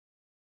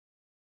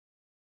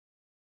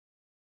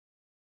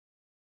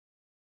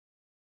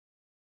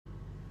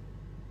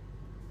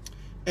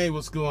Hey,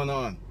 what's going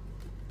on?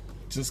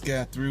 Just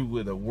got through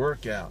with a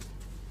workout.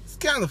 It's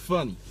kind of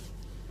funny.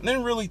 I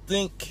didn't really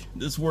think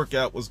this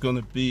workout was going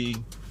to be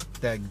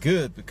that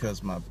good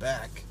because my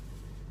back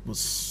was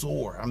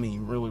sore. I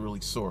mean,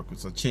 really sore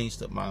because I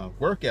changed up my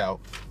workout.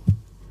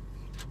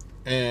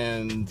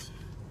 And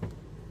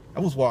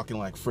I was walking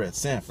like Fred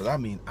Sanford. I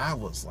mean, I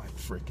was like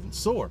freaking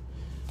sore.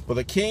 But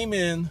I came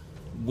in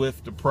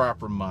with the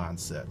proper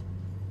mindset.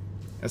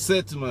 I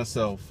said to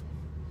myself,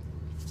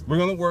 we're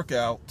going to work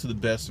out to the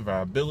best of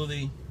our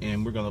ability,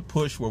 and we're going to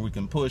push where we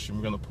can push, and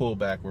we're going to pull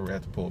back where we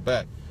have to pull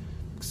back.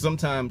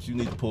 Sometimes you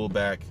need to pull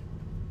back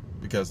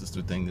because it's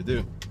the thing to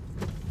do.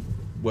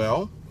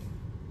 Well,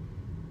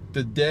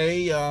 the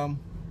day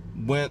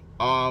went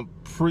on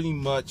pretty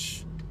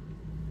much.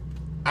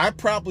 I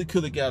probably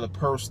could have got a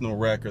personal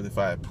record if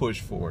I had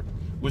pushed for it,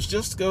 which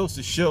just goes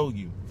to show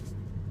you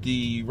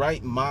the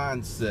right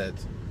mindset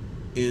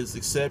is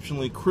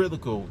exceptionally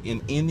critical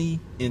in any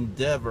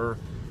endeavor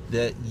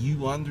that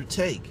you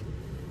undertake.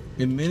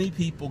 And many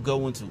people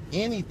go into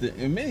many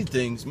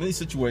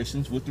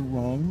situations with the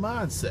wrong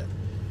mindset.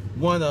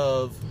 One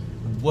of,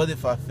 what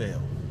if I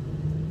fail?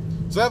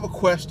 So I have a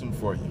question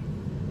for you.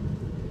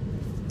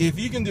 If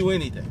you can do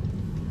anything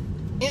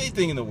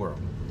in the world,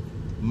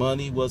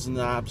 money was an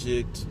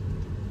object,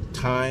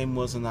 time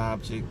was an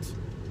object,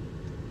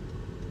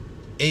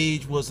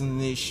 age wasn't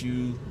an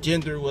issue,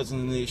 gender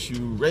wasn't an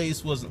issue,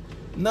 race wasn't,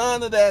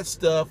 none of that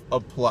stuff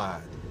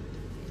applied.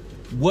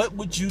 What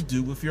would you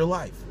do with your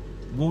life?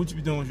 What would you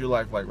be doing with your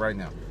life like right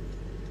now?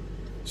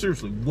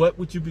 Seriously, what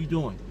would you be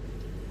doing?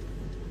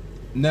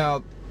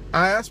 Now,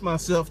 I asked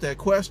myself that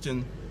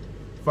question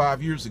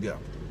 5 years ago.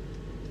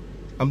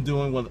 I'm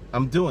doing it.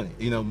 I'm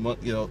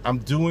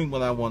doing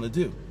what I want to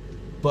do.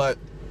 But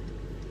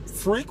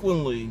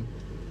frequently,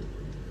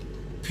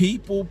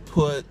 people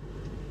put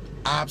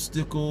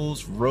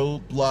obstacles,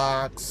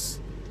 roadblocks,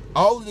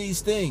 all of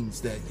these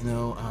things that,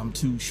 I'm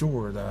too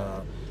short.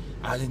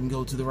 I didn't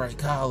go to the right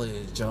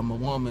college. I'm a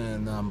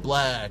woman. I'm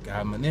black.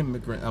 I'm an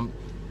immigrant.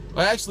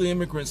 Well, actually,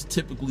 immigrants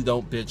typically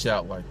don't bitch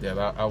out like that.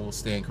 I will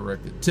stand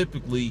corrected.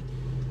 Typically,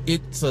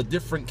 it's a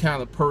different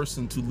kind of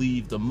person to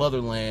leave the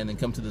motherland and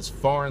come to this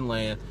foreign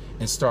land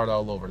and start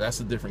all over.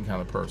 That's a different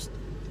kind of person.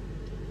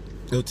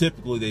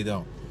 Typically, they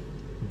don't.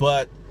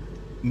 But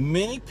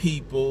many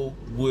people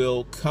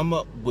will come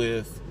up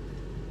with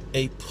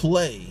a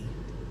play,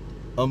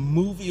 a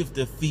movie of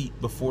defeat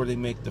before they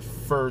make the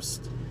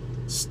first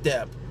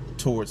step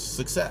towards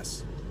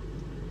success.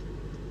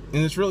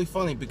 And it's really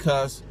funny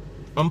because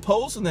I'm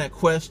posing that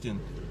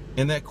question,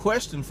 and that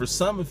question for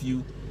some of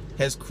you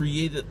has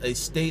created a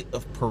state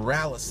of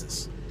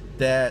paralysis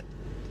that,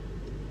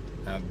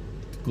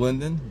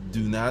 Glendon,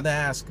 do not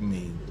ask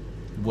me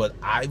what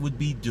I would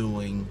be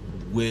doing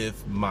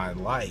with my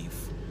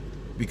life,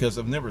 because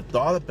I've never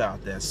thought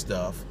about that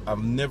stuff.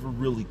 I've never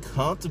really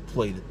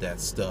contemplated that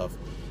stuff.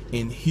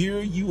 And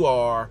here you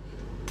are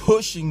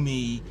pushing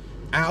me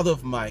out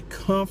of my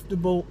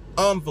comfortable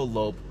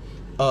envelope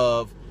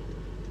of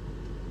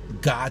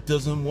God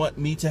doesn't want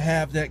me to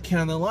have that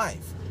kind of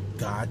life.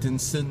 God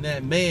didn't send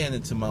that man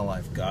into my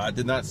life. God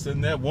did not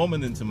send that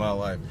woman into my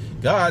life.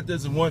 God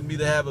doesn't want me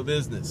to have a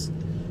business,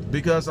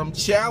 because I'm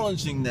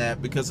challenging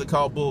that, because I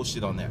call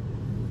bullshit on that.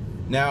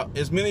 Now,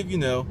 as many of you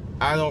know,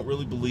 I don't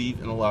really believe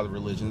in a lot of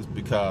religions,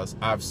 because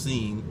I've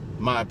seen,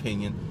 my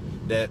opinion,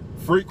 that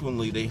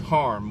frequently they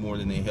harm more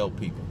than they help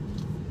people.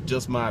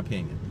 Just my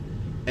opinion.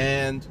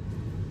 And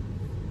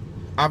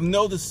I've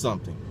noticed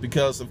something,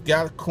 because I've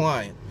got a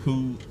client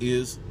who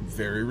is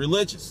very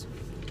religious.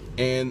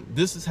 And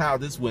this is how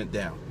this went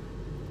down.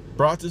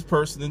 Brought this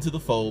person into the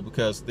fold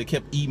because they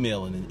kept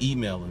emailing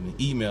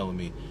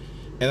me.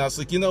 And I was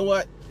like, you know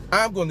what?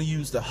 I'm going to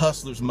use the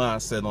hustler's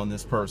mindset on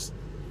this person.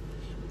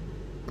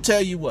 I'll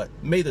tell you what,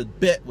 made a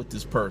bet with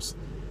this person.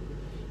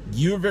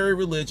 You're very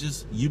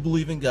religious, you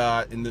believe in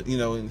God, and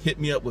and hit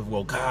me up with,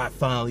 well, God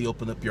finally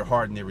opened up your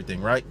heart and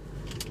everything, right?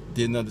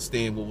 Didn't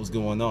understand what was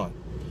going on,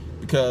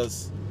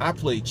 because I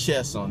played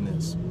chess on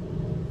this.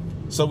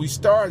 So we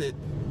started,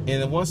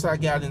 and then once I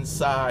got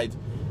inside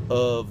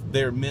of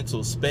their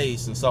mental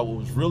space and saw what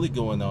was really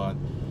going on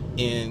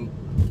and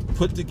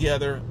put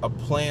together a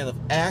plan of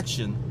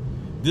action,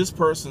 this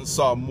person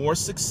saw more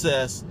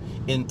success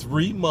in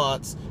 3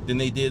 months than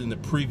they did in the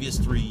previous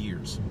 3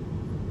 years.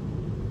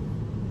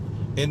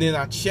 And then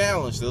I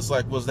challenged, it's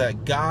like, was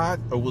that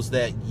God or was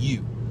that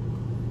you?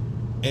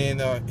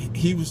 And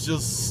he was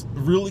just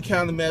really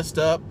kind of messed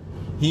up.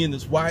 He and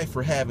his wife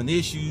were having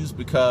issues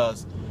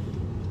because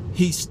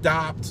he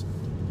stopped,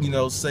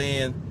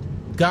 saying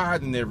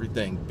God and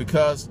everything,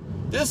 because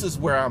this is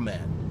where I'm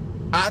at.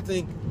 I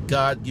think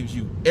God gives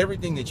you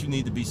everything that you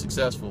need to be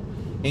successful.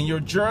 And your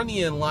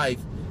journey in life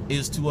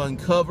is to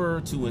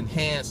uncover, to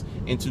enhance,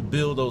 and to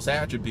build those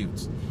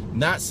attributes.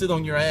 Not sit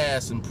on your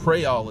ass and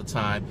pray all the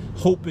time,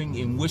 hoping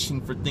and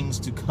wishing for things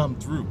to come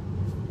through.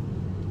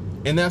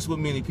 And that's what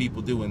many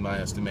people do, in my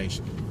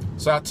estimation.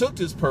 So I took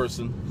this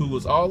person who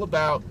was all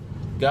about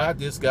God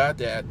this, God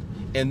that,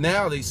 and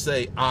now they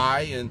say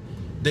and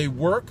they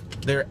work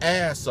their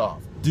ass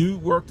off.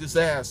 Dude worked his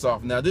ass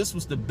off. Now, this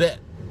was the bet.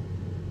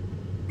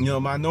 You know,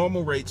 my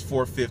normal rate's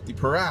 $450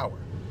 per hour.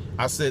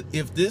 I said,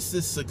 if this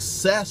is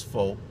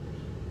successful,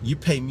 you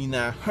pay me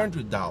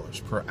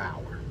 $900 per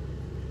hour.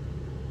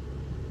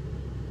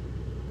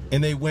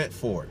 And they went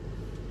for it.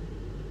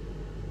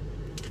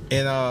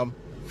 And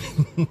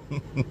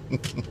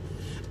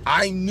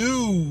I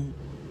knew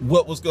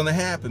what was going to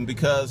happen,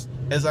 because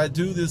as I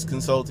do this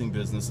consulting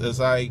business, as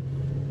I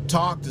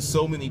talk to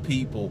so many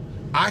people,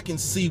 I can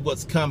see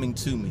what's coming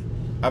to me.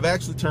 I've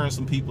actually turned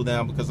some people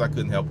down because I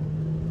couldn't help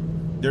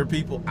them. There are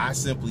people I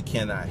simply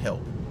cannot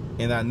help,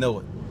 and I know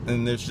it.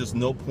 And there's just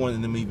no point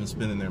in them even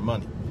spending their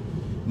money.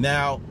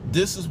 Now,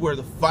 this is where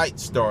the fight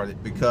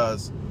started,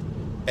 because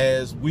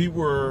as we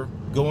were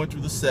going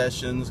through the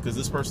sessions, because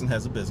this person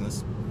has a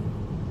business,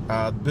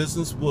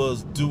 business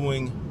was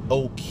doing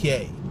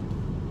okay.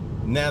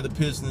 Now the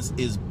business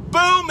is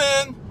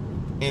booming,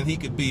 and he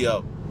could be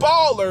a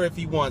baller if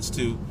he wants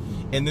to.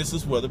 And this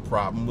is where the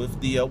problem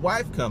with the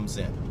wife comes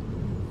in.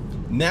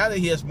 Now that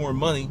he has more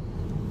money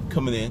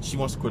coming in, she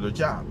wants to quit her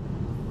job,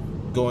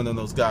 going on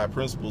those God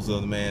principles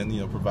of the man,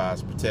 you know,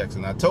 provides, protects.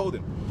 And I told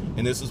him,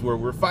 and this is where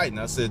we're fighting.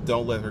 I said,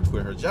 don't let her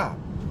quit her job.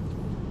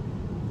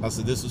 I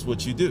said, this is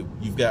what you do.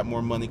 You've got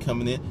more money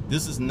coming in.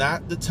 This is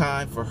not the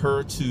time for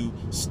her to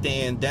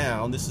stand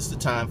down. This is the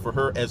time for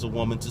her as a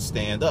woman to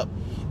stand up.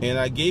 And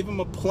I gave him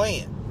a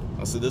plan.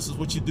 I said, this is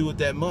what you do with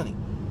that money.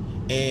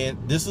 And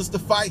this is the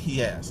fight he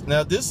has.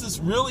 Now, this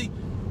is really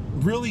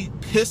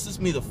pisses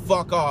me the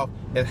fuck off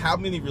at how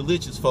many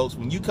religious folks,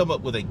 when you come up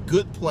with a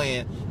good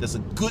plan that's a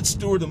good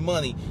steward of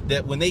money,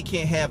 that when they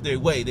can't have their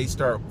way, they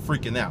start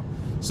freaking out.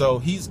 So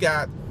he's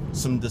got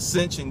some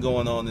dissension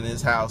going on in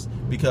his house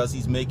because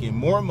he's making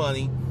more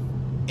money,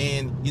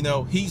 and you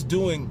know, he's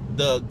doing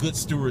the good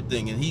steward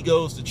thing, and he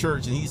goes to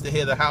church and he's the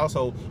head of the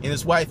household, and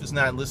his wife is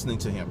not listening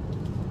to him.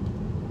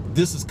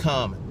 This is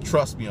common.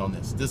 Trust me on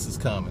this. This is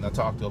common. I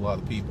talk to a lot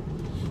of people.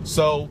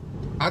 So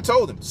I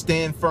told him,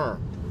 stand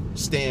firm.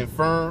 Stand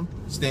firm,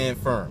 stand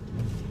firm.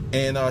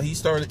 And he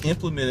started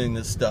implementing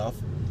this stuff,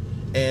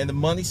 and the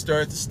money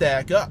started to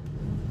stack up.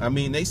 I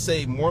mean, they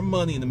saved more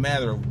money in a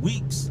matter of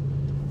weeks,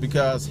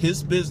 because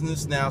his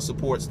business now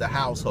supports the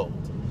household.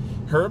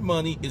 Her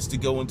money is to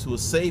go into a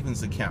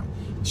savings account.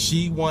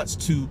 She wants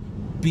to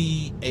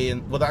be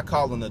what I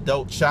call an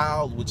adult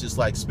child, which is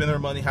like spend her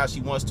money how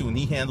she wants to, and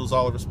he handles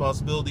all the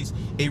responsibilities.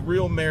 A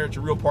real marriage,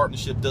 a real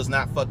partnership does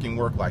not fucking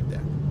work like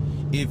that.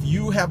 If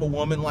you have a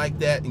woman like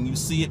that and you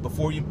see it,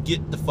 before you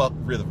get the fuck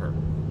rid of her.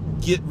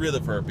 Get rid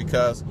of her,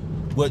 because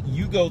what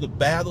you go to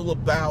battle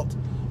about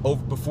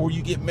over before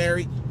you get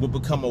married will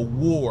become a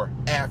war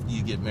after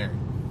you get married.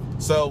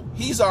 So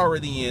he's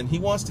already in. He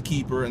wants to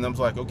keep her, and I'm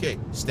like, okay,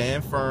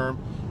 stand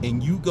firm,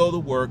 and you go to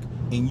work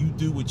and you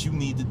do what you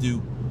need to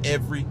do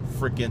every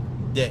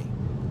freaking day.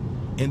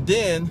 And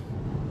then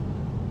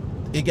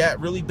it got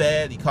really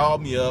bad. He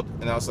called me up,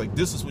 and I was like,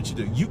 this is what you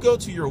do. You go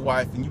to your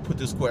wife and you put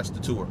this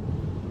question to her.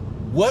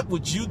 What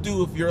would you do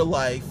with your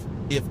life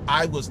if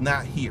I was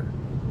not here?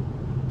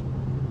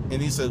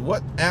 And he said,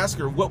 what? Ask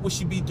her, what would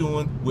she be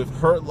doing with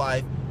her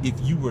life if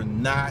you were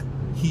not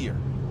here?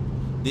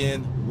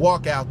 Then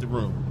walk out the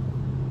room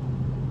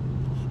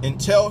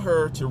and tell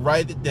her to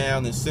write it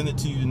down and send it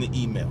to you in the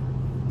email.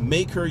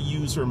 Make her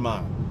use her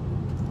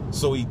mind.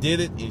 So he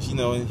did it, and you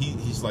know, and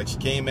he's like, she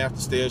came after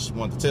the stairs, she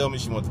wanted to tell me,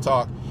 she wanted to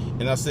talk,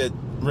 and I said,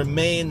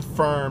 remain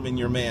firm in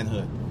your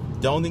manhood.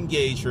 Don't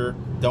engage her,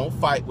 don't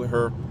fight with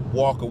her,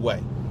 walk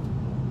away.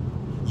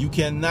 You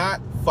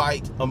cannot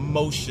fight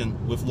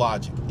emotion with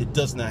logic. It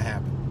does not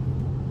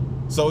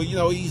happen. So, you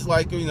know, he's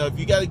like, you know, if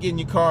you got to get in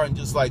your car and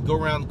just like go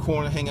around the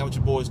corner, hang out with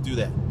your boys, do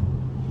that.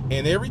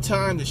 And every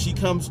time that she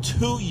comes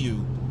to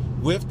you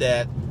with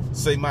that,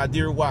 say, my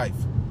dear wife,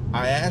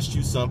 I asked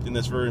you something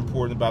that's very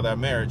important about our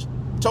marriage.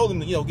 Told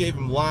him, you know, gave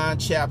him line,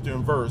 chapter,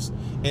 and verse,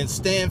 and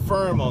stand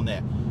firm on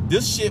that.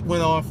 This shit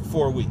went on for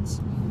 4 weeks.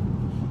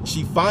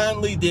 She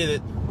finally did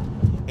it,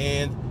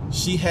 and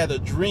she had a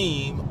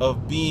dream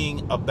of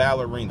being a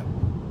ballerina.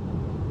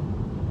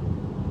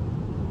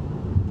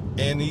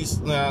 And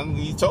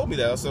he told me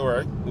that. I said, all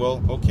right,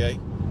 well, okay.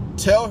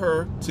 Tell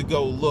her to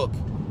go look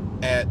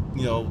at,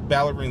 you know,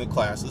 ballerina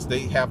classes. They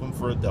have them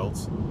for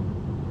adults.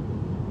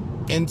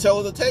 And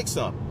tell her to take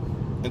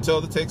some. And tell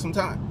her to take some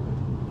time.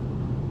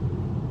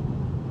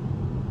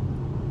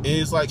 And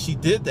it's like she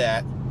did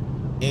that,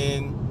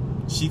 and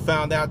she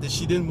found out that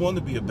she didn't want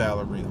to be a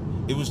ballerina.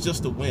 It was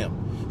just a whim.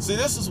 See,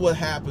 this is what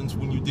happens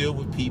when you deal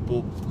with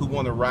people who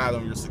want to ride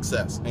on your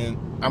success. And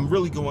I'm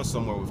really going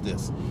somewhere with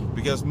this,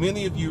 because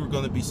many of you are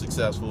going to be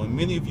successful, and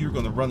many of you are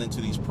going to run into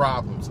these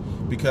problems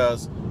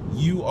because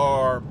you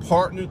are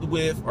partnered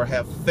with or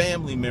have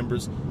family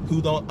members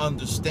who don't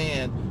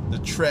understand the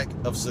trek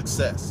of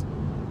success.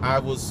 I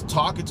was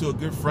talking to a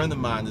good friend of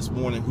mine this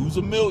morning who's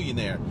a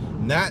millionaire,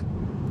 not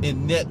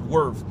in net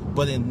worth,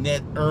 but in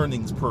net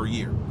earnings per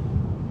year.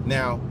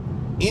 Now,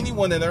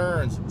 anyone that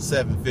earns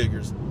 7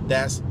 figures,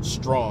 that's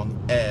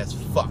strong as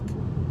fuck.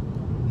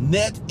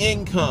 Net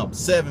income,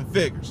 7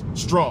 figures,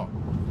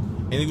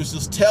 strong. And he was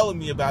just telling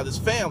me about his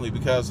family,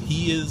 because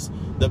he is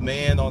the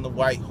man on the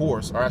white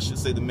horse, or I should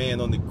say the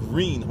man on the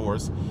green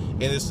horse,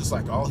 and it's just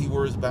like all he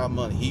worries about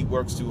money. He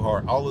works too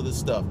hard, all of this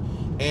stuff.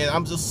 And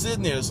I'm just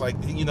sitting there, it's like,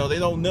 you know, they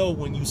don't know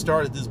when you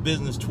started this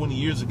business 20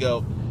 years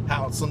ago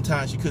how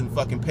sometimes you couldn't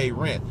fucking pay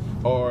rent,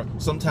 or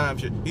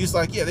sometimes he's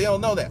like, yeah, they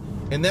don't know that.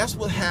 And that's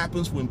what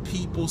happens when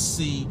people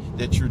see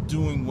that you're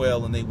doing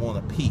well and they want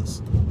a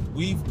piece.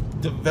 We've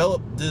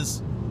developed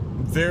this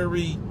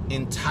very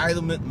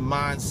entitlement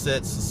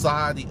mindset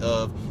society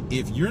of,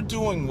 if you're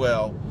doing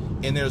well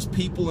and there's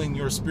people in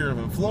your sphere of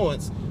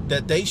influence,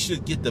 that they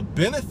should get the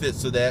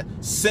benefits of that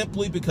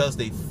simply because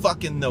they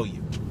fucking know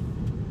you.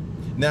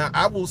 Now,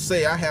 I will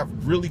say I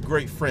have really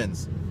great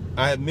friends.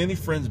 I had many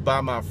friends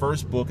buy my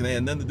first book, and they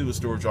had nothing to do with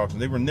storage auction.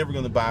 They were never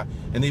going to buy,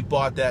 and they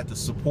bought that to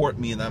support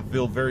me, and I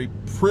feel very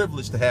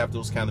privileged to have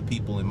those kind of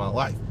people in my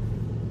life.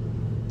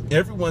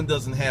 Everyone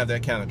doesn't have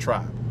that kind of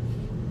tribe.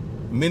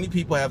 Many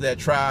people have that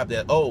tribe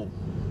that, oh,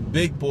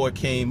 big boy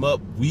came up,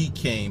 we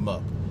came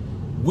up.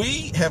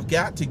 We have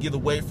got to get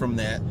away from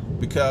that,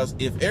 because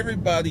if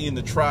everybody in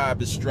the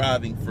tribe is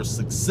striving for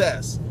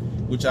success,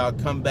 which I'll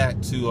come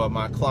back to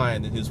my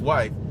client and his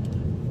wife,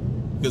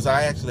 because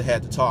I actually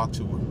had to talk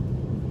to her.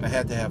 I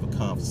had to have a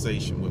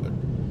conversation with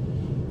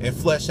her and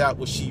flesh out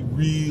what she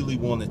really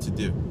wanted to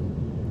do,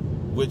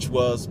 which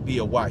was be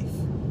a wife.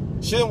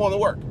 She didn't want to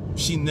work.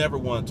 She never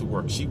wanted to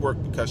work. She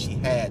worked because she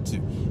had to.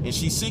 And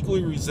she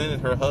secretly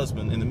resented her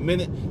husband. And the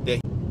minute that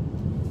he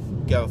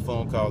got a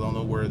phone call, I don't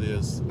know where it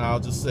is, I'll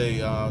just say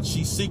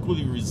she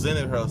secretly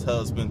resented her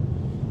husband.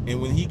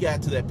 And when he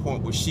got to that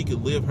point where she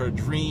could live her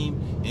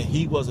dream and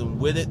he wasn't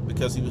with it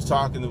because he was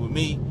talking with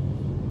me,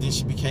 then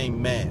she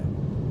became mad.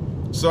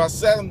 So I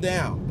sat him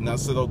down and I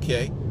said,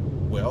 okay,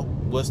 well,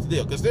 what's the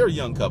deal? Because they're a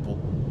young couple.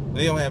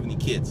 They don't have any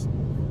kids.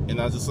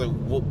 And I was just like,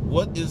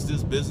 what is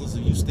this business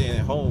of you staying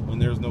at home when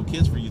there's no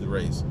kids for you to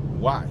raise?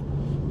 Why?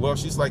 Well,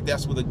 she's like,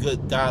 that's what a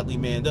good godly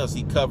man does.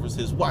 He covers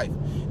his wife.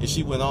 And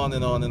she went on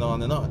and on and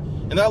on and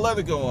on. And I let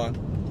her go on.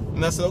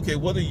 And I said, okay,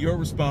 what are your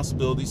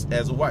responsibilities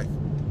as a wife?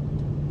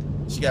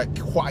 She got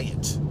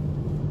quiet.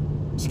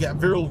 She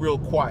got real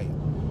quiet.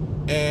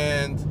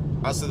 And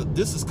I said,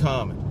 this is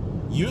common.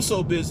 You're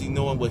so busy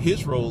knowing what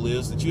his role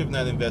is that you have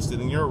not invested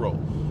in your role.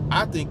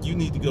 I think you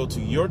need to go to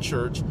your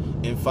church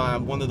and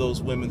find one of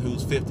those women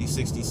who's 50,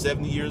 60,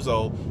 70 years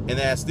old and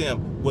ask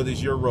them, what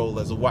is your role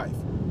as a wife?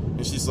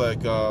 And she's like,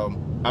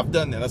 I've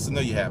done that. I said,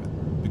 no, you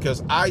haven't.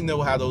 Because I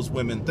know how those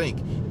women think.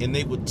 And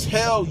they would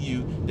tell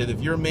you that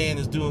if your man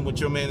is doing what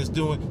your man is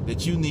doing,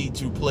 that you need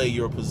to play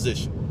your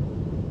position.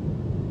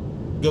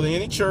 Go to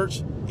any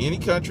church, any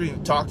country,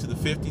 and talk to the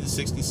 50 to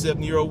 60,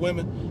 70-year-old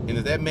women, and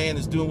if that man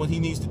is doing what he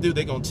needs to do,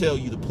 they're going to tell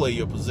you to play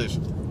your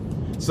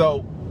position.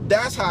 So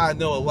that's how I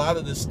know a lot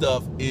of this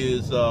stuff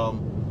is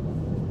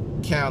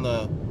kind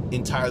of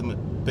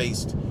entitlement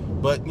based.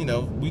 But, you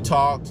know, we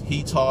talked,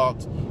 he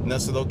talked, and I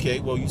said, okay,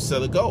 well, you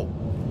set a goal.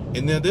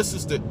 And then this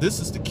is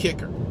the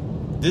kicker.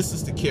 This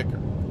is the kicker.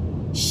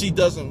 She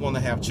doesn't want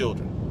to have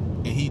children,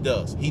 and he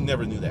does. He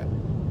never knew that.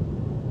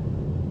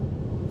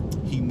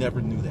 He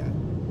never knew that.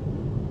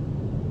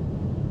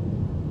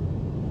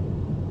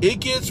 It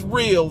gets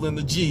real in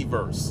the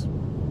G-verse.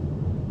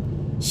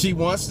 She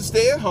wants to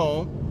stay at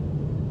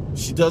home.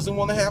 She doesn't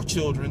want to have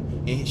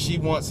children. And she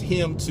wants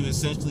him to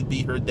essentially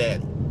be her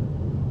daddy.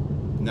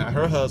 Not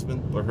her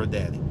husband, but her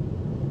daddy.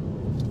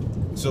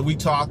 So we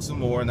talked some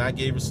more, and I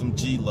gave her some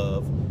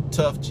G-love,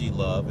 tough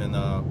G-love.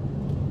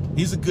 And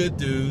he's a good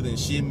dude, and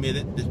she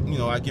admitted that, you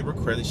know, I give her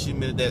credit. She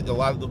admitted that a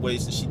lot of the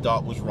ways that she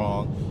thought was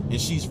wrong. And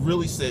she's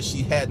really said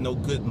she had no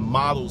good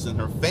models in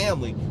her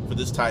family for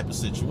this type of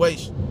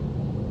situation.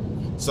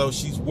 So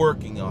she's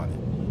working on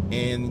it,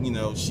 and you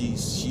know,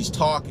 she's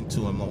talking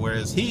to him,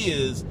 whereas he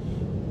is,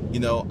 you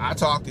know, I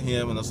talk to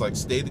him and it's like,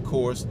 stay the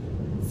course,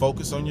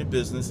 focus on your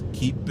business,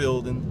 keep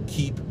building,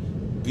 keep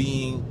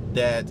being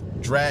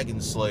that dragon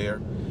slayer,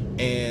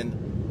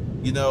 and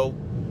you know,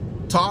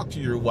 talk to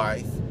your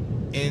wife,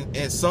 and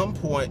at some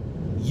point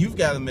you've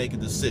got to make a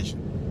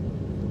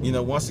decision. You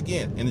know, once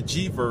again, in the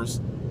G-verse,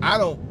 I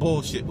don't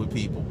bullshit with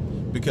people.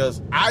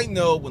 Because I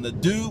know when the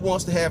dude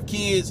wants to have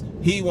kids,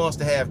 he wants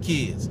to have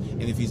kids.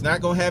 And if he's not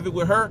going to have it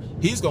with her,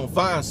 he's going to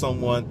find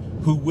someone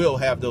who will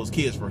have those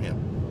kids for him.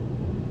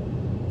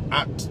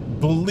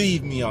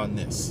 Believe me on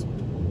this.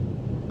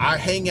 I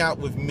hang out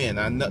with men.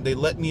 I know they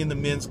let me in the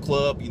men's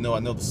club. You know, I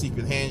know the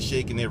secret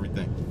handshake and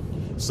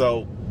everything.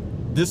 So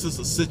this is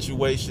a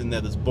situation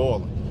that is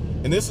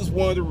boiling. And this is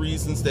one of the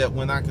reasons that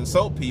when I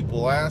consult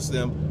people, I ask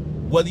them,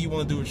 what do you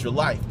want to do with your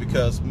life?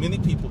 Because many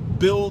people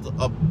build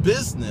a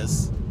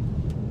business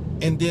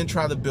and then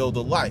try to build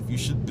a life. You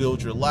should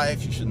build your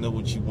life. You should know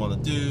what you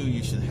want to do.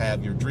 You should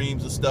have your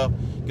dreams and stuff.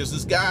 Because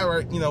this guy,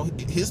 right, you know,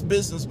 his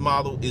business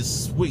model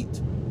is sweet.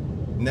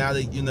 Now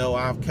that, you know,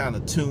 I've kind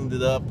of tuned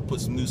it up,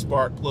 put some new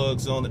spark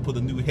plugs on it, put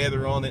a new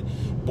header on it,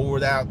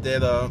 bored out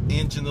that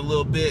engine a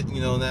little bit, you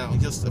know, now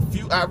just a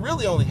few, I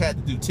really only had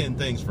to do 10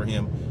 things for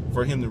him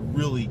to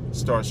really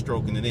start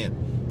stroking it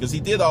in. Because he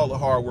did all the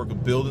hard work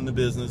of building the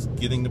business,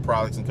 getting the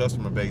products and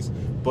customer base,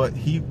 but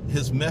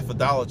his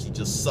methodology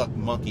just sucked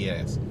monkey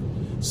ass.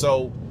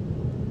 So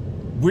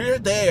we're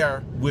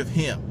there with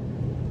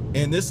him.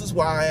 And this is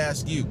why I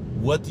ask you,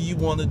 what do you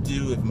want to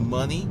do if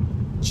money,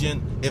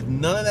 if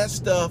none of that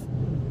stuff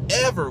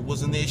ever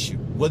was an issue?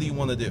 What do you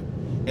want to do?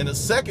 And the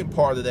second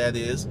part of that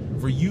is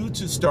for you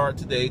to start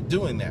today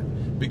doing that.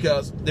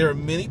 Because there are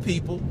many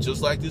people,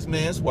 just like this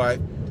man's wife,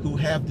 who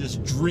have this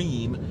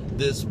dream,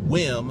 this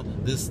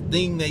whim, this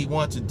thing they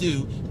want to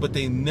do, but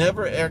they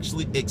never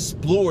actually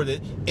explored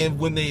it. And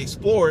when they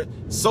explore it,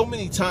 so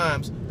many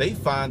times they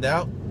find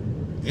out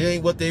it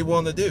ain't what they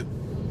want to do.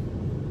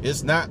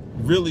 It's not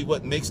really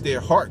what makes their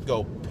heart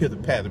go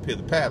pitter-patter,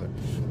 pitter-patter.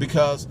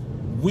 Because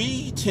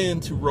we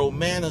tend to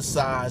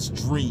romanticize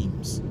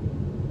dreams.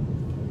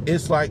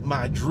 It's like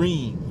my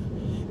dream.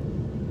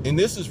 And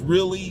this is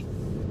really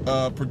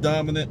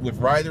predominant with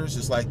writers.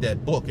 It's like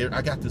that book.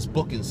 I got this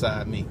book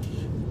inside me.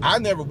 I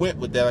never went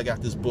with that. I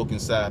got this book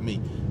inside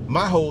me.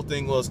 My whole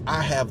thing was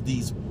I have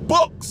these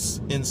books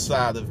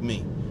inside of me,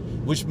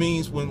 which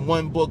means when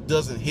one book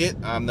doesn't hit,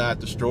 I'm not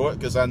destroyed,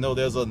 because I know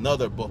there's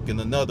another book and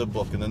another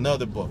book and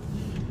another book.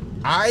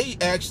 I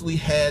actually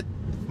had,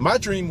 my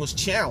dream was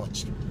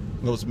challenged.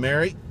 I was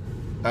married,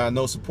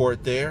 no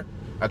support there.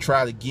 I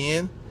tried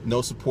again,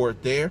 no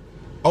support there.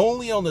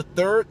 Only on the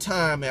third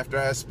time, after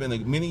I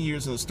spent many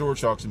years in the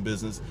storage auction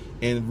business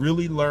and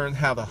really learned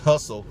how to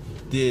hustle,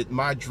 did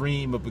my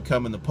dream of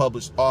becoming a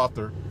published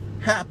author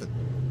happen.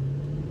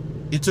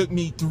 It took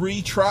me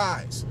 3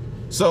 tries.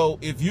 So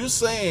if you're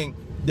saying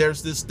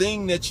there's this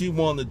thing that you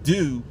want to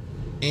do,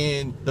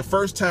 and the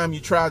first time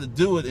you try to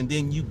do it and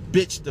then you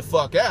bitch the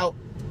fuck out,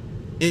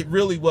 it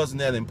really wasn't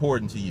that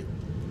important to you.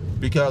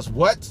 Because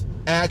what?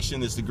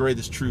 Action is the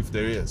greatest truth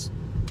there is.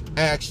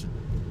 Action.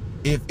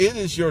 If it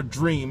is your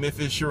dream,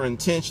 if it's your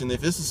intention, if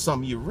this is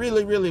something you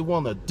really, really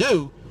want to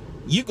do,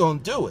 you're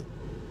going to do it.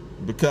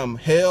 Become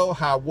hell,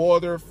 high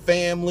water,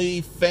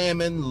 family,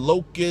 famine,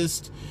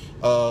 locust,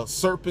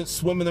 serpents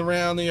swimming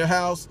around in your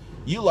house.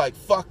 You like,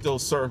 fuck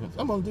those serpents.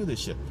 I'm going to do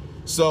this shit.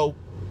 So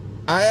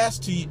I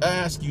ask you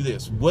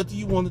this. What do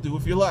you want to do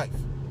with your life?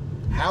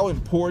 How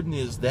important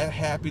is that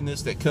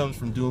happiness that comes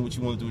from doing what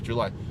you want to do with your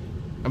life?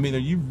 I mean, are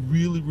you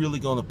really, really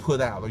going to put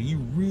out? Are you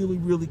really,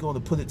 really going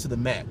to put it to the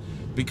mat?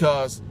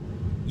 Because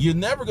you're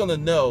never going to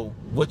know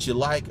what you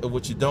like or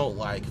what you don't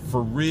like,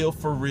 for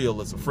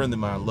real, as a friend of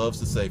mine loves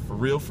to say, for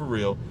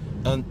real,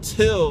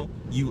 until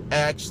you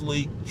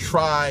actually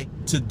try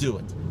to do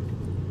it.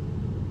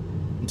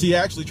 Until you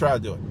actually try to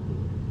do it.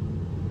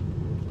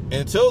 And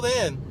until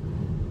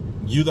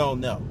then, you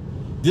don't know.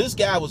 This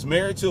guy was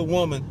married to a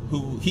woman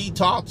who he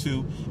talked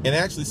to and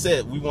actually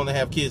said, we want to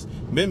have kids.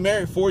 Been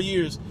married 4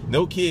 years,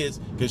 no kids,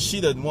 because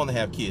she doesn't want to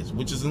have kids,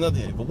 which is another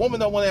thing. If a woman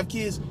don't want to have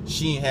kids,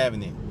 she ain't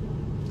having it.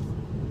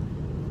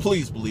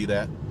 Please believe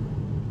that.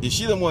 If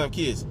she doesn't want to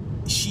have kids,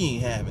 she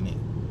ain't having it.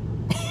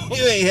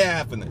 It ain't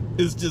happening.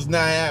 It's just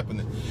not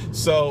happening.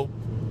 So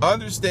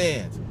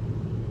understand,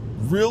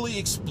 really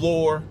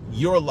explore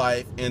your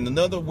life. And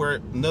another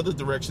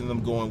direction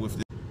I'm going with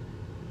this.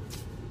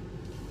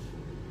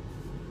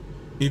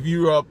 If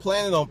you are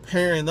planning on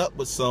pairing up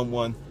with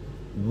someone,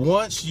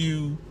 once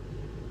you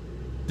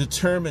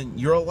determine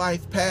your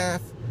life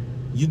path,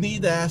 you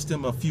need to ask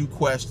them a few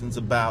questions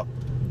about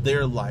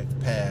their life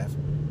path,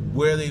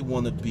 where they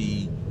want to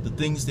be, the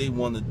things they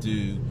want to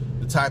do,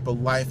 the type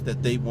of life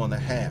that they want to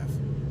have.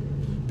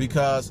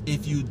 Because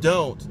if you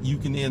don't, you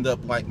can end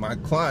up like my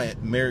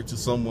client, married to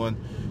someone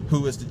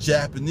who, as the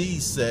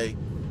Japanese say,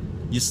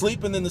 you're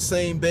sleeping in the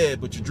same bed,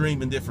 but you're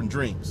dreaming different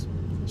dreams.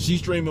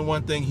 She's dreaming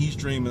one thing, he's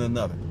dreaming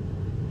another.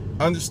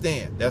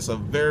 Understand, that's a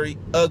very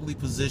ugly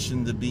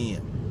position to be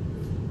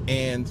in.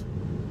 And,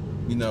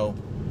 you know,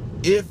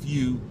 if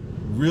you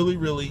really,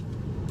 really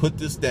put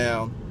this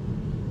down,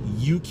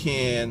 you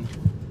can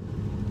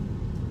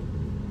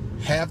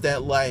have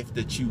that life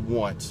that you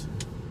want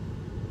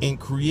and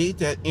create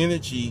that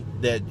energy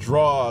that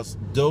draws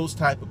those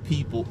type of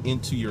people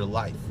into your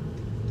life.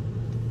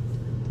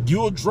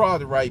 You'll draw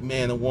the right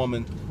man or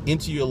woman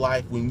into your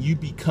life when you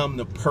become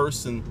the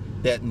person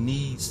that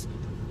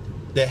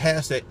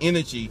has that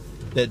energy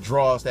that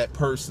draws that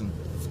person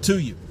to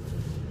you.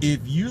 If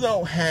you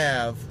don't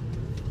have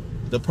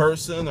the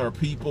person or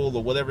people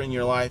or whatever in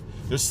your life,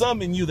 there's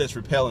something in you that's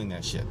repelling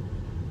that shit.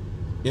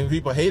 And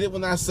people hate it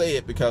when I say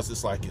it because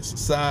it's like it's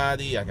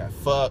society, I got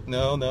fucked.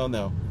 No.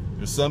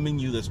 There's something in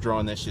you that's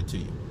drawing that shit to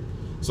you.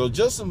 So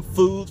just some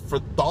food for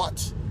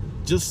thought,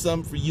 just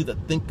something for you to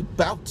think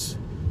about.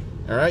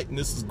 All right, and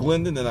this is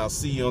Glendon, and I'll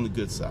see you on the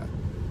good side.